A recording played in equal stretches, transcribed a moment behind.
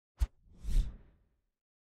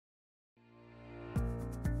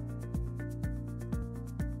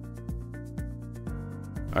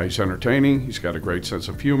He's entertaining, he's got a great sense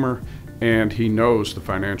of humor, and he knows the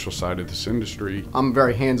financial side of this industry. I'm a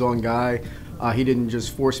very hands-on guy. He didn't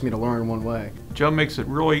just force me to learn one way. Joe makes it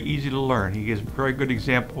really easy to learn. He gives very good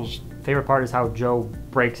examples. Favorite part is how Joe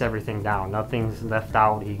breaks everything down. Nothing's left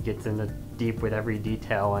out. He gets into deep with every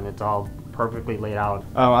detail, and it's all perfectly laid out.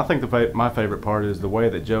 I think my favorite part is the way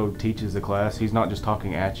that Joe teaches the class. He's not just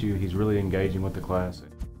talking at you, he's really engaging with the class.